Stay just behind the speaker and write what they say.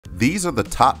These are the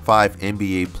top 5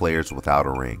 NBA players without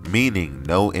a ring, meaning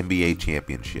no NBA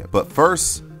championship. But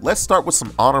first, let's start with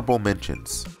some honorable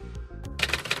mentions.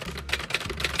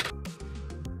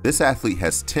 This athlete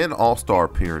has 10 All-Star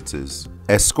appearances,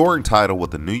 a scoring title with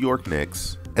the New York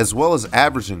Knicks, as well as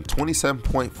averaging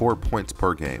 27.4 points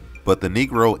per game. But the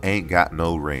Negro ain't got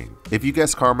no ring. If you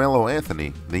guessed Carmelo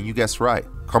Anthony, then you guessed right.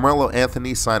 Carmelo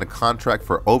Anthony signed a contract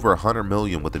for over $100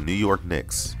 million with the New York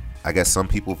Knicks. I guess some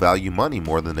people value money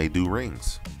more than they do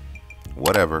rings.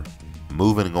 Whatever.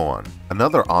 Moving on.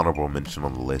 Another honorable mention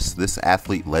on the list, this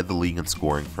athlete led the league in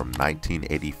scoring from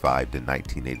 1985 to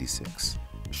 1986,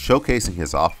 showcasing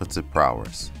his offensive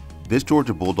prowess. This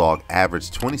Georgia Bulldog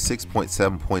averaged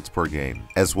 26.7 points per game,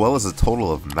 as well as a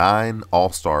total of 9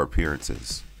 All-Star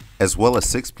appearances, as well as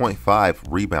 6.5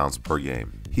 rebounds per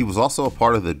game. He was also a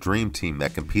part of the Dream Team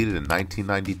that competed in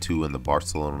 1992 in the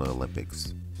Barcelona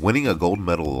Olympics, winning a gold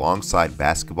medal alongside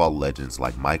basketball legends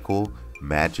like Michael,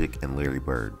 Magic, and Larry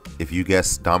Bird. If you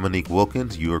guessed Dominique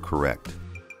Wilkins, you are correct.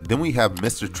 Then we have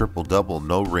Mr. Triple Double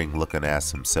No Ring looking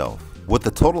ass himself, with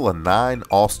a total of 9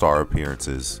 All-Star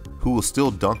appearances, who will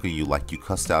still dunk on you like you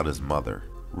cussed out his mother.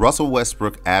 Russell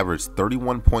Westbrook averaged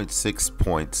 31.6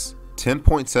 points,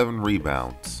 10.7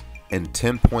 rebounds, and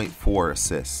 10.4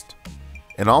 assists,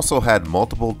 and also had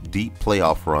multiple deep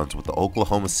playoff runs with the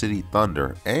Oklahoma City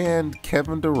Thunder and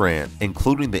Kevin Durant,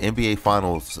 including the NBA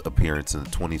Finals appearance in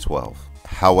 2012.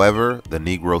 However, the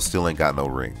Negro still ain't got no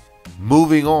ring.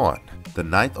 Moving on. The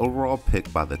 9th overall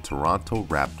pick by the Toronto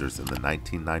Raptors in the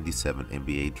 1997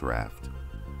 NBA Draft.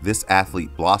 This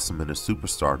athlete blossomed into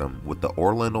superstardom with the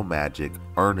Orlando Magic,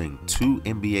 earning 2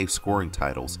 NBA scoring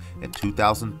titles in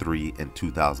 2003 and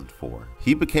 2004.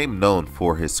 He became known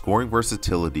for his scoring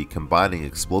versatility, combining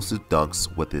explosive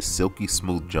dunks with his silky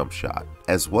smooth jump shot,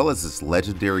 as well as his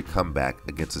legendary comeback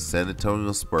against the San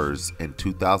Antonio Spurs in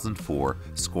 2004,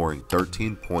 scoring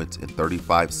 13 points in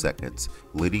 35 seconds,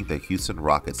 leading the Houston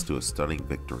Rockets to a stunning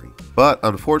victory. But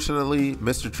unfortunately,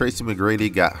 Mr. Tracy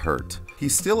McGrady got hurt. He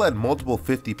still had multiple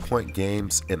 50-point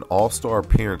games and All-Star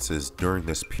appearances during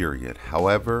this period.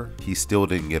 However, he still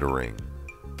didn't get a ring.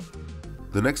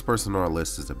 The next person on our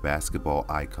list is a basketball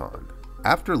icon.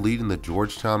 After leading the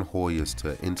Georgetown Hoyas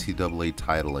to an NCAA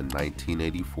title in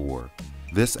 1984,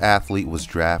 this athlete was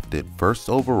drafted first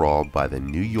overall by the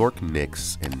New York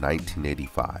Knicks in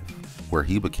 1985, where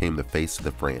he became the face of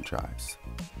the franchise.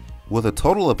 With a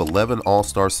total of 11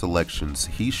 All-Star selections,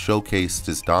 he showcased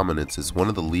his dominance as one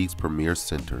of the league's premier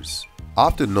centers.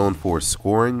 Often known for his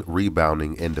scoring,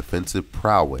 rebounding, and defensive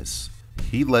prowess,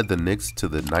 he led the Knicks to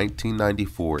the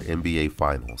 1994 NBA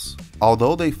Finals.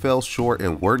 Although they fell short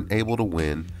and weren't able to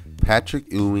win, Patrick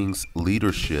Ewing's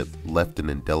leadership left an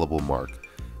indelible mark.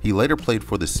 He later played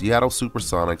for the Seattle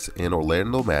Supersonics and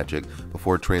Orlando Magic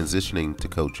before transitioning to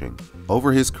coaching.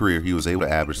 Over his career, he was able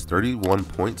to average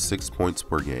 31.6 points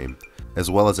per game, as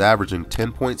well as averaging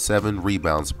 10.7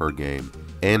 rebounds per game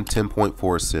and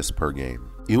 10.4 assists per game.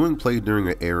 Ewing played during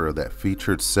an era that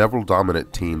featured several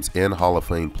dominant teams and Hall of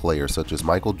Fame players such as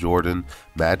Michael Jordan,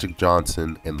 Magic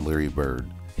Johnson, and Larry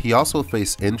Bird. He also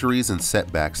faced injuries and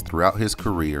setbacks throughout his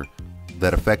career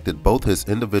that affected both his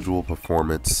individual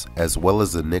performance as well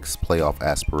as the Knicks' playoff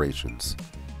aspirations.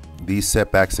 These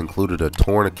setbacks included a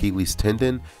torn Achilles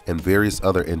tendon and various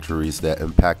other injuries that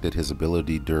impacted his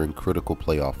ability during critical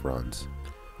playoff runs.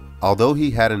 Although he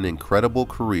had an incredible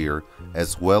career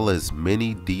as well as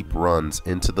many deep runs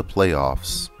into the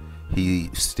playoffs, he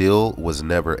still was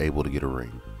never able to get a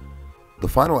ring. The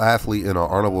final athlete in our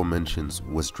honorable mentions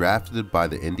was drafted by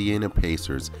the Indiana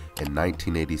Pacers in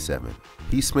 1987.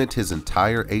 He spent his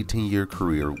entire 18-year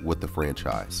career with the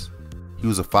franchise. He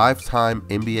was a 5-time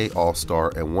NBA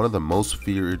All-Star and one of the most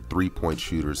feared three-point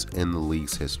shooters in the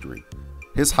league's history.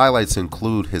 His highlights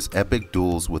include his epic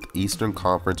duels with Eastern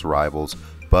Conference rivals,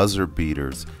 buzzer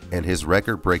beaters, and his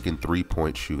record-breaking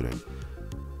three-point shooting.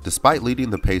 Despite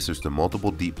leading the Pacers to multiple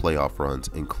deep playoff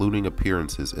runs, including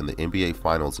appearances in the NBA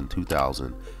Finals in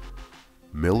 2000,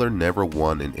 Miller never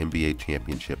won an NBA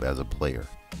championship as a player.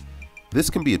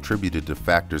 This can be attributed to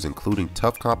factors including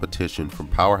tough competition from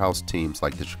powerhouse teams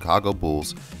like the Chicago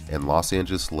Bulls and Los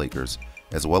Angeles Lakers,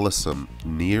 as well as some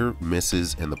near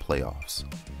misses in the playoffs.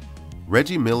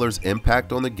 Reggie Miller's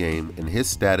impact on the game and his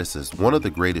status as one of the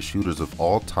greatest shooters of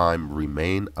all time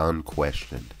remain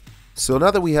unquestioned. So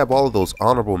now that we have all of those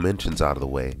honorable mentions out of the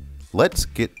way, let's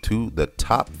get to the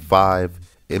top 5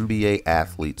 NBA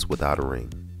athletes without a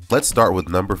ring. Let's start with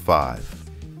number 5.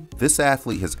 This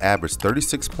athlete has averaged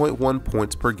 36.1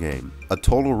 points per game, a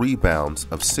total rebounds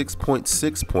of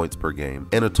 6.6 points per game,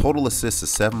 and a total assists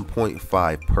of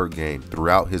 7.5 per game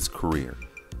throughout his career.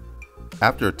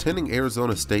 After attending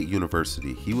Arizona State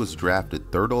University, he was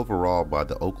drafted 3rd overall by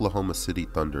the Oklahoma City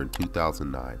Thunder in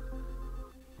 2009.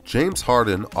 James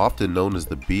Harden, often known as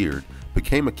the Beard,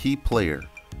 became a key player,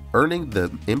 earning the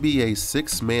NBA's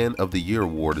Sixth Man of the Year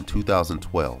award in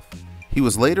 2012. He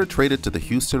was later traded to the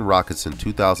Houston Rockets in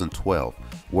 2012,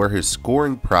 where his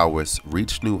scoring prowess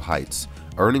reached new heights,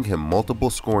 earning him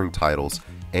multiple scoring titles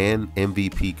and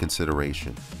MVP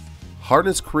consideration.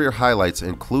 Harden's career highlights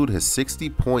include his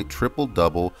 60-point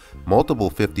triple-double,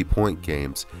 multiple 50-point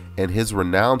games, and his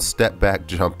renowned step-back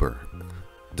jumper.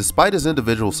 Despite his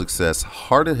individual success,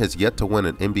 Harden has yet to win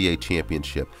an NBA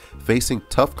championship, facing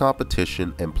tough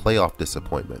competition and playoff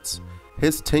disappointments.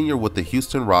 His tenure with the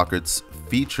Houston Rockets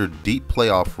featured deep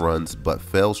playoff runs but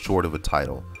fell short of a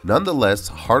title. Nonetheless,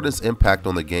 Harden's impact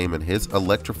on the game and his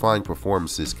electrifying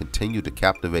performances continue to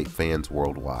captivate fans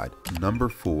worldwide. Number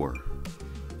 4.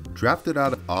 Drafted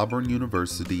out of Auburn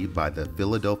University by the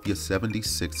Philadelphia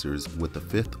 76ers with the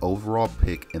 5th overall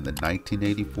pick in the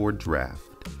 1984 draft,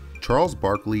 Charles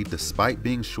Barkley, despite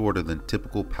being shorter than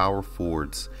typical power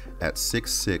forwards at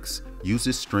 6'6", used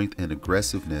his strength and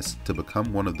aggressiveness to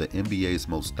become one of the NBA's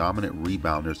most dominant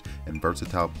rebounders and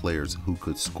versatile players who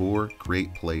could score,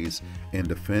 create plays, and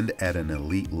defend at an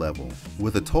elite level.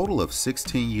 With a total of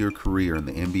 16-year career in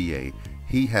the NBA,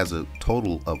 he has a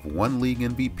total of 1 league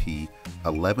MVP,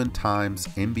 11 times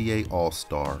NBA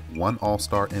All-Star, 1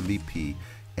 All-Star MVP,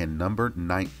 and numbered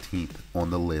 19th on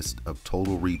the list of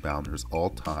total rebounders all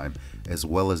time, as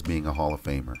well as being a Hall of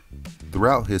Famer.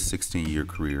 Throughout his 16-year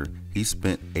career, he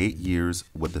spent 8 years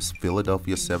with the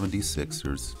Philadelphia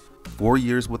 76ers, 4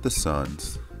 years with the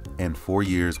Suns, and 4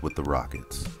 years with the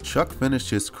Rockets. Chuck finished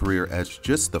his career as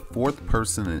just the 4th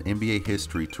person in NBA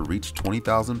history to reach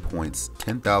 20,000 points,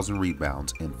 10,000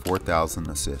 rebounds, and 4,000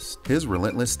 assists. His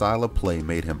relentless style of play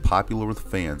made him popular with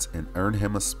fans and earned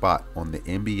him a spot on the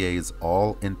NBA's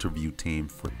all-interview team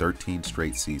for 13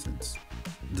 straight seasons.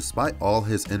 Despite all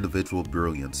his individual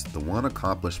brilliance, the one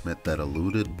accomplishment that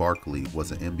eluded Barkley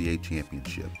was an NBA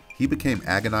championship. He became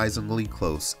agonizingly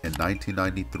close in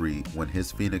 1993 when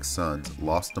his Phoenix Suns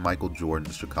lost to Michael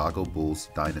Jordan's Chicago Bulls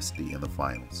dynasty in the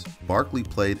finals. Barkley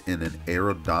played in an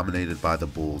era dominated by the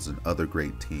Bulls and other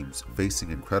great teams, facing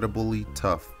incredibly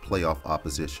tough playoff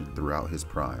opposition throughout his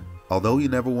prime. Although he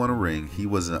never won a ring, he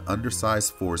was an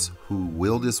undersized force who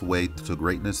willed his way to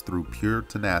greatness through pure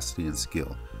tenacity and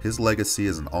skill. His legacy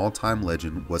as an all-time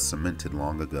legend was cemented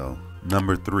long ago.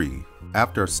 Number 3.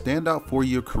 After a standout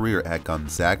 4-year career at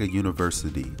Gonzaga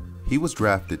University, he was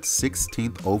drafted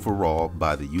 16th overall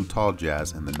by the Utah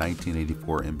Jazz in the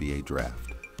 1984 NBA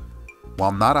draft.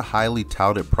 While not a highly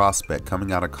touted prospect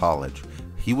coming out of college,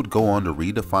 he would go on to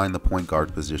redefine the point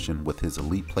guard position with his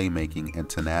elite playmaking and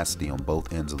tenacity on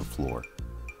both ends of the floor.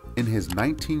 In his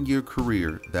 19-year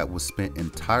career that was spent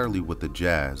entirely with the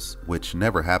Jazz, which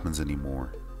never happens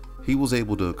anymore, he was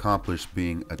able to accomplish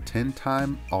being a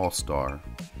 10-time All-Star,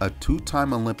 a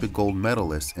 2-time Olympic gold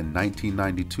medalist in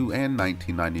 1992 and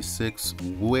 1996,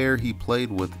 where he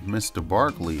played with Mr.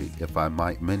 Barkley, if I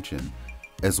might mention,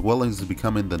 as well as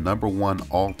becoming the #1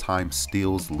 all-time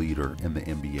steals leader in the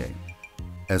NBA,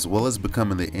 as well as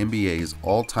becoming the NBA's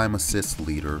all-time assist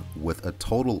leader with a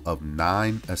total of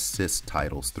 9 assist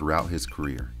titles throughout his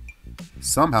career.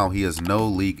 Somehow he has no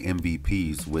league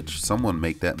MVPs, which someone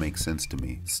make that make sense to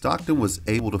me. Stockton was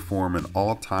able to form an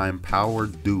all-time power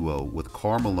duo with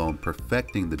Karl Malone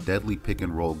perfecting the deadly pick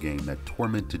and roll game that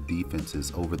tormented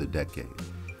defenses over the decade.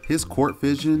 His court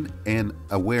vision and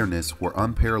awareness were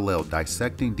unparalleled,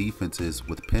 dissecting defenses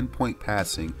with pinpoint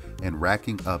passing and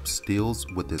racking up steals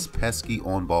with his pesky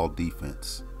on-ball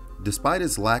defense. Despite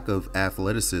his lack of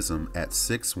athleticism at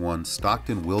 6'1",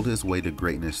 Stockton willed his way to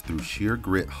greatness through sheer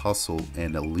grit, hustle,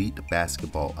 and elite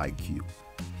basketball IQ.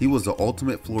 He was the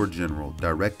ultimate floor general,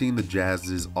 directing the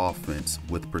Jazz's offense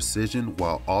with precision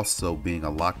while also being a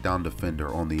lockdown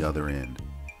defender on the other end.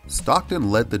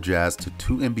 Stockton led the Jazz to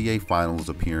 2 NBA Finals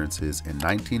appearances in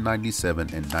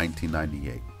 1997 and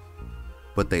 1998,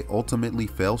 but they ultimately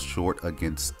fell short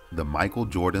against the Michael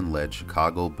Jordan-led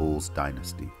Chicago Bulls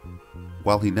dynasty.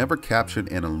 While he never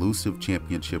captured an elusive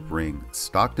championship ring,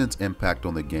 Stockton's impact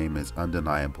on the game is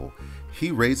undeniable. He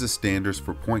raises standards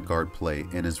for point guard play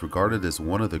and is regarded as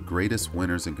one of the greatest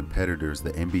winners and competitors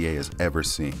the NBA has ever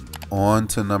seen. On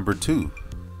to number 2.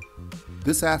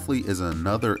 This athlete is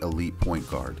another elite point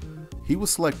guard. He was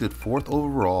selected 4th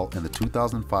overall in the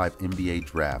 2005 NBA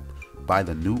draft by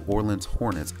the New Orleans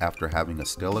Hornets after having a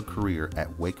stellar career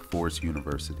at Wake Forest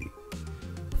University.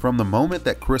 From the moment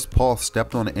that Chris Paul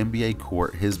stepped on the NBA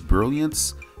court, his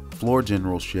brilliance, floor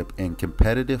generalship, and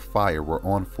competitive fire were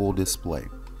on full display.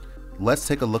 Let's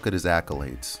take a look at his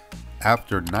accolades.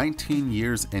 After 19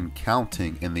 years and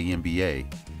counting in the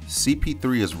NBA,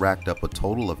 CP3 has racked up a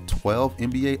total of 12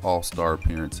 NBA All-Star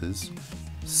appearances,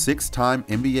 6-time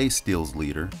NBA steals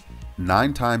leader,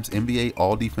 9 times NBA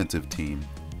All-Defensive Team,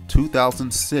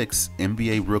 2006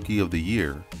 NBA Rookie of the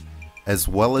Year, as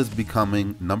well as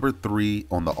becoming number 3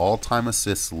 on the all-time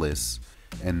assists list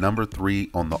and number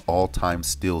 3 on the all-time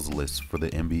steals list for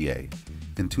the NBA.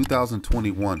 In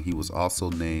 2021, he was also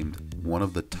named one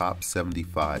of the top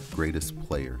 75 greatest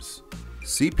players.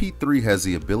 CP3 has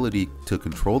the ability to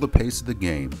control the pace of the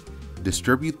game,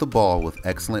 distribute the ball with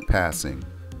excellent passing,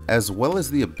 as well as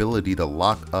the ability to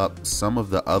lock up some of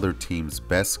the other team's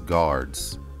best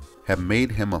guards, have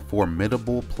made him a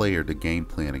formidable player to game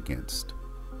plan against.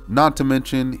 Not to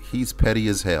mention, he's petty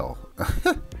as hell.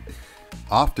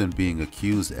 Often being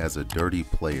accused as a dirty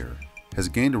player, has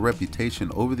gained a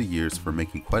reputation over the years for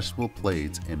making questionable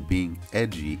plays and being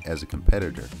edgy as a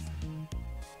competitor.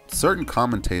 Certain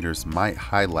commentators might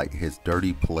highlight his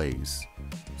dirty plays,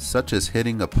 such as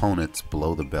hitting opponents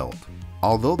below the belt.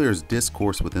 Although there's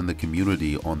discourse within the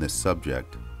community on this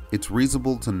subject, it's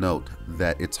reasonable to note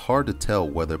that it's hard to tell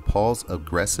whether Paul's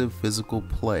aggressive physical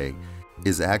play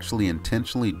is actually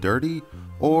intentionally dirty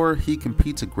or he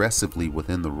competes aggressively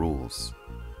within the rules.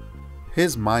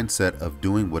 His mindset of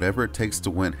doing whatever it takes to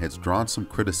win has drawn some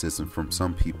criticism from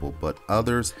some people, but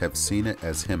others have seen it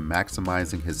as him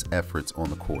maximizing his efforts on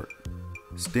the court.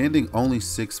 Standing only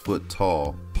 6 foot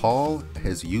tall, Paul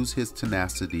has used his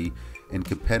tenacity and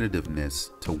competitiveness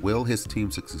to will his team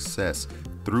to success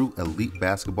through elite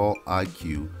basketball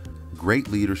IQ, great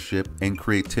leadership, and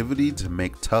creativity to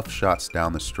make tough shots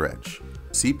down the stretch.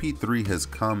 CP3 has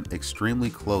come extremely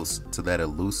close to that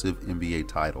elusive NBA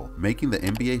title, making the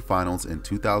NBA Finals in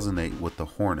 2008 with the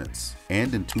Hornets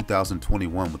and in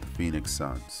 2021 with the Phoenix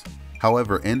Suns.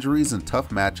 However, injuries and tough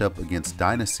matchup against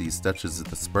dynasties such as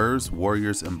the Spurs,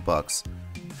 Warriors, and Bucks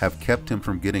have kept him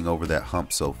from getting over that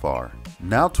hump so far.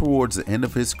 Now towards the end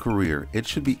of his career, it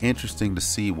should be interesting to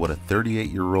see what a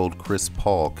 38-year-old Chris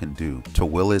Paul can do to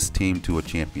will his team to a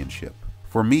championship.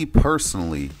 For me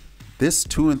personally, this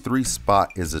 2 and 3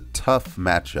 spot is a tough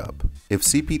matchup. If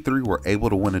CP3 were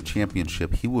able to win a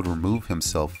championship, he would remove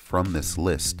himself from this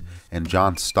list and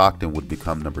John Stockton would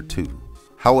become number 2.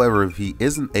 However, if he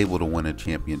isn't able to win a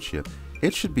championship,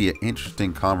 it should be an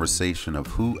interesting conversation of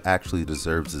who actually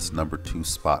deserves this number 2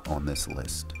 spot on this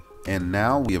list. And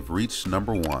now we have reached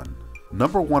number 1.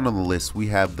 Number 1 on the list, we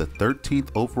have the 13th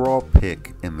overall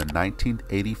pick in the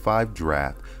 1985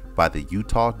 draft by the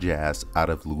Utah Jazz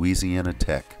out of Louisiana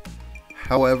Tech.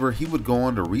 However, he would go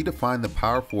on to redefine the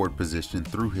power forward position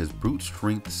through his brute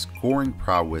strength, scoring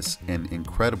prowess, and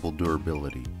incredible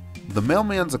durability. The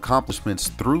mailman's accomplishments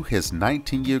through his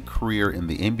 19-year career in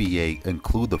the NBA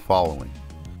include the following: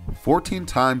 14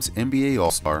 times NBA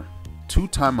All-Star,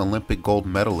 2-time Olympic gold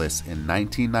medalist in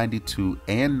 1992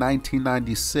 and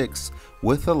 1996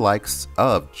 with the likes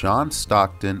of John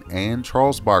Stockton and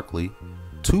Charles Barkley,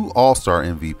 2 All-Star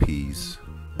MVPs,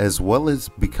 as well as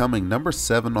becoming number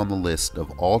 7 on the list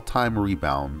of all-time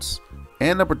rebounds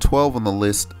and number 12 on the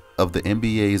list of the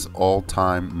NBA's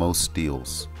all-time most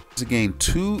steals. He's gained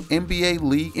 2 NBA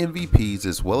League MVPs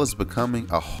as well as becoming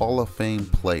a Hall of Fame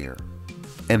player.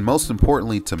 And most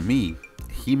importantly to me,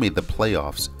 he made the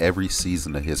playoffs every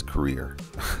season of his career.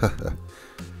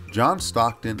 John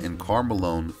Stockton and Karl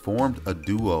Malone formed a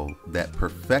duo that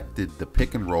perfected the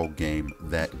pick and roll game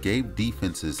that gave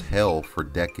defenses hell for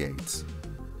decades.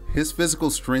 His physical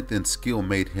strength and skill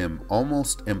made him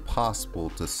almost impossible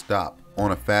to stop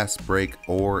on a fast break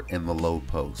or in the low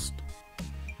post.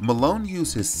 Malone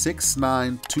used his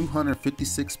 6'9",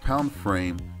 256-pound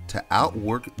frame to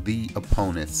outwork the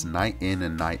opponents night in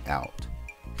and night out.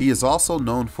 He is also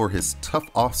known for his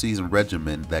tough offseason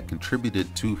regimen that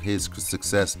contributed to his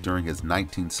success during his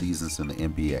 19 seasons in the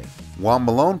NBA. While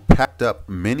Malone packed up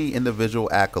many individual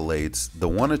accolades, the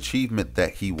one achievement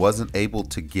that he wasn't able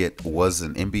to get was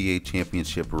an NBA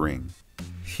championship ring.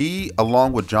 He,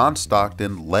 along with John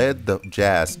Stockton, led the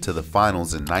Jazz to the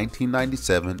finals in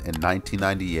 1997 and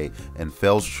 1998 and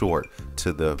fell short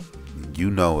to the,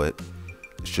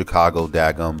 Chicago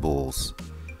daggum Bulls.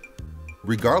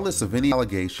 Regardless of any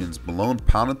allegations, Malone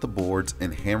pounded the boards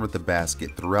and hammered the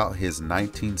basket throughout his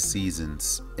 19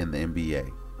 seasons in the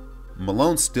NBA.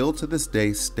 Malone still to this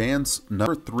day stands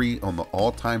number 3 on the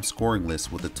all-time scoring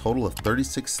list with a total of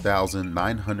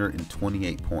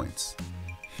 36,928 points.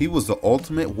 He was the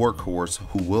ultimate workhorse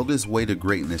who willed his way to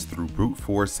greatness through brute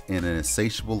force and an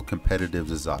insatiable competitive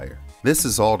desire. This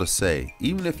is all to say,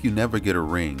 even if you never get a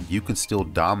ring, you can still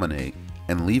dominate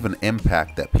and leave an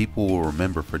impact that people will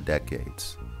remember for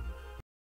decades.